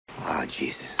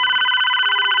Jesus.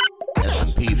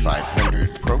 S&P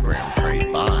 500 program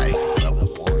trade buy level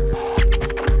 1.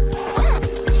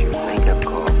 It's your wake-up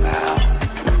call, pal.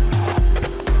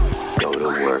 Go to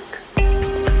work.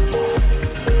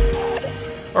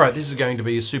 All right, this is going to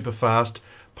be a super fast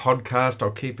podcast.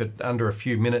 I'll keep it under a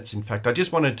few minutes. In fact, I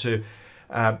just wanted to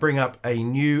bring up a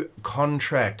new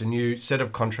contract, a new set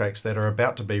of contracts that are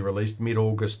about to be released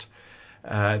mid-August.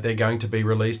 They're going to be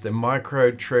released, the Micro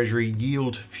Treasury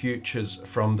Yield Futures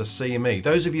from the CME.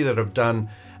 Those of you that have done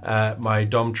my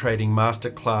DOM Trading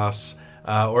Masterclass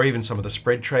or even some of the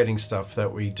spread trading stuff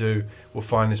that we do will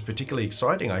find this particularly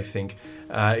exciting, I think.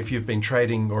 If you've been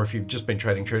trading, or if you've just been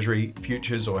trading Treasury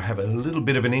futures, or have a little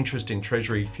bit of an interest in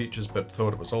Treasury futures but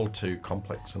thought it was all too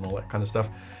complex and all that kind of stuff,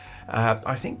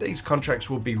 I think these contracts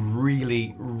will be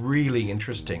really, really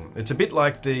interesting. It's a bit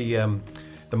like the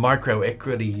micro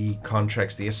equity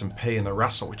contracts, the S&P and the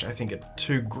Russell, which I think are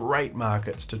two great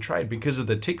markets to trade because of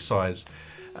the tick size.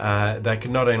 They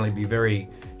can not only be very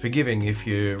forgiving if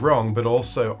you're wrong, but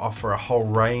also offer a whole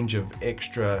range of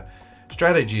extra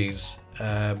strategies,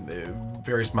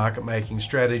 various market making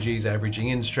strategies, averaging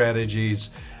in strategies,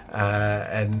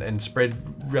 and spread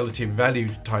relative value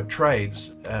type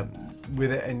trades.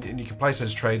 And you can place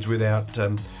those trades without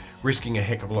risking a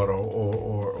heck of a lot,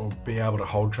 or be able to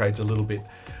hold trades a little bit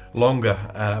longer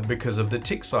because of the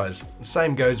tick size. The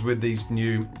same goes with these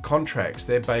new contracts.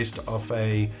 They're based off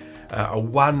a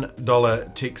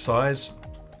 $1 tick size,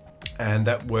 and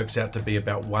that works out to be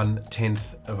about 1/10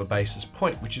 of a basis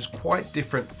point, which is quite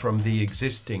different from the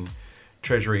existing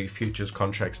Treasury futures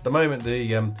contracts. At the moment,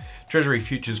 the Treasury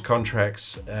futures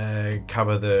contracts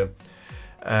cover the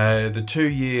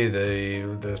 2-year,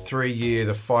 the 3-year,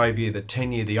 the 5-year, the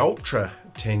 10-year, the ultra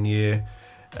 10-year,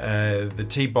 the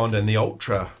T-bond and the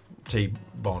ultra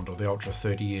T-bond, or the ultra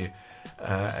 30-year,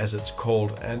 as it's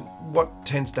called. And what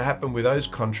tends to happen with those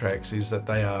contracts is that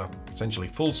they are essentially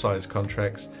full-size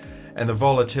contracts, and the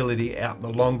volatility out the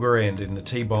longer end in the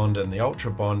T-bond and the ultra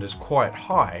bond is quite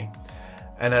high.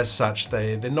 And as such,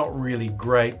 they're not really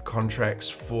great contracts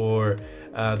for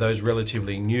those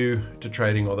relatively new to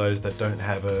trading, or those that don't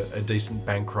have a decent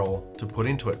bankroll to put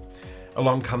into it.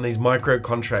 Along come these micro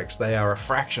contracts. They are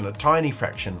a tiny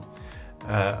fraction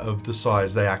of the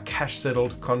size. They are cash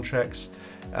settled contracts.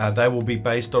 They will be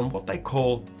based on what they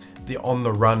call the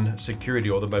on-the-run security,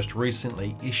 or the most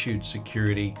recently issued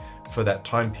security for that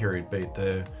time period, be it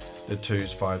the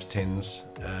 2s, 5s, 10s,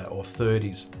 or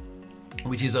 30s.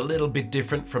 Which is a little bit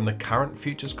different from the current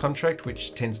futures contract,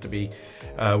 which tends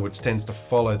to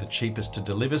follow the cheapest to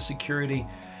deliver security.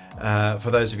 For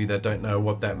those of you that don't know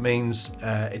what that means,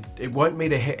 it won't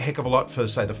mean a heck of a lot for,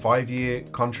 say, the 5-year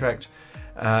contract,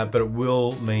 but it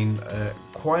will mean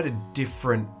quite a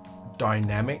different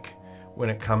dynamic when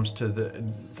it comes to the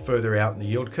further out in the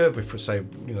yield curve. If we say,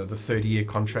 the 30-year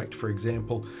contract, for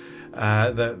example,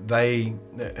 the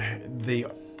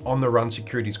on-the-run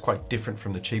security is quite different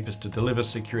from the cheapest to deliver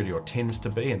security, or tends to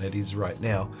be, and it is right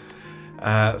now.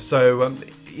 So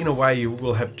in a way, you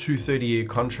will have two 30-year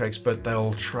contracts, but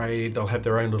they'll have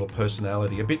their own little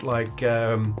personality. A bit like,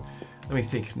 let me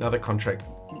think, another contract,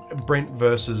 Brent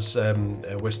versus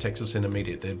West Texas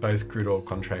Intermediate. They're both crude oil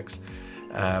contracts,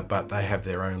 but they have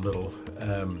their own little,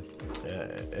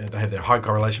 they have their high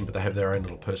correlation, but they have their own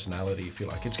little personality, if you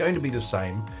like. It's going to be the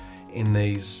same in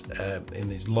these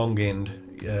long end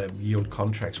yield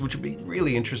contracts, which would be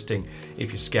really interesting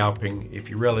if you're scalping, if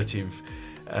you're relative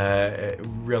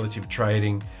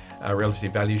trading,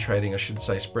 relative value trading, I should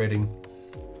say, spreading,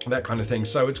 that kind of thing.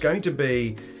 So it's going to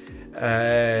be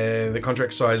the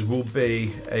contract size will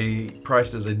be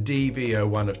priced as a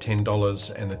DV01 of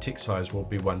 $10, and the tick size will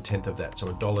be 1/10 of that, so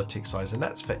 $1 tick size, and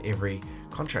that's for every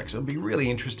contract. So it'll be really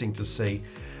interesting to see.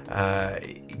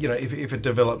 If it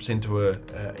develops into a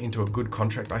good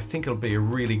contract, I think it'll be a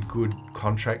really good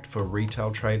contract for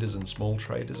retail traders and small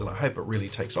traders, and I hope it really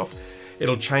takes off.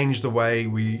 It'll change the way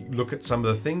we look at some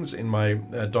of the things in my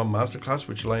DOM Masterclass,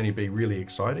 which will only be really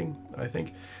exciting, I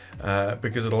think,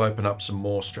 because it'll open up some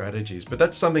more strategies. But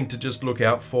that's something to just look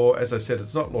out for. As I said,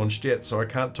 it's not launched yet, so I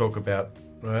can't talk about,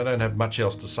 I don't have much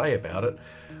else to say about it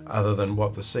other than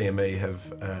what the CME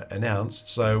have announced.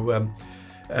 So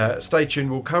stay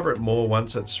tuned. We'll cover it more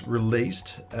once it's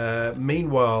released.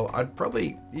 Meanwhile, I'd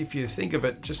probably, if you think of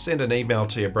it, just send an email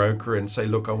to your broker and say,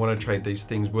 look, I want to trade these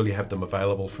things. Will you have them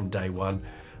available from day one?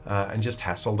 And just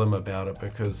hassle them about it,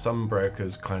 because some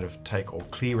brokers kind of or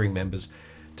clearing members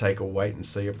take a wait and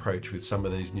see approach with some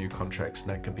of these new contracts, and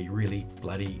that can be really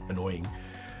bloody annoying.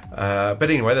 But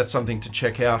anyway, that's something to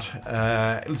check out.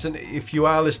 Listen, if you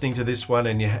are listening to this one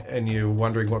and you're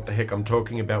wondering what the heck I'm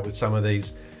talking about with some of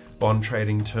these bond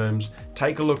trading terms.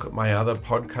 Take a look at my other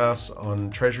podcasts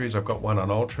on treasuries. I've got one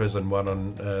on ultras and one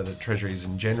on the treasuries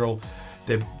in general.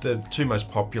 They're the two most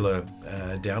popular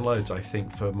downloads, I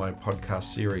think, for my podcast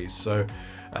series. So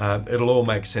it'll all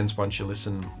make sense once you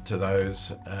listen to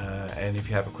those. And if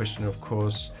you have a question, of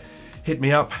course, hit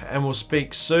me up and we'll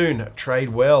speak soon. Trade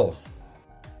well.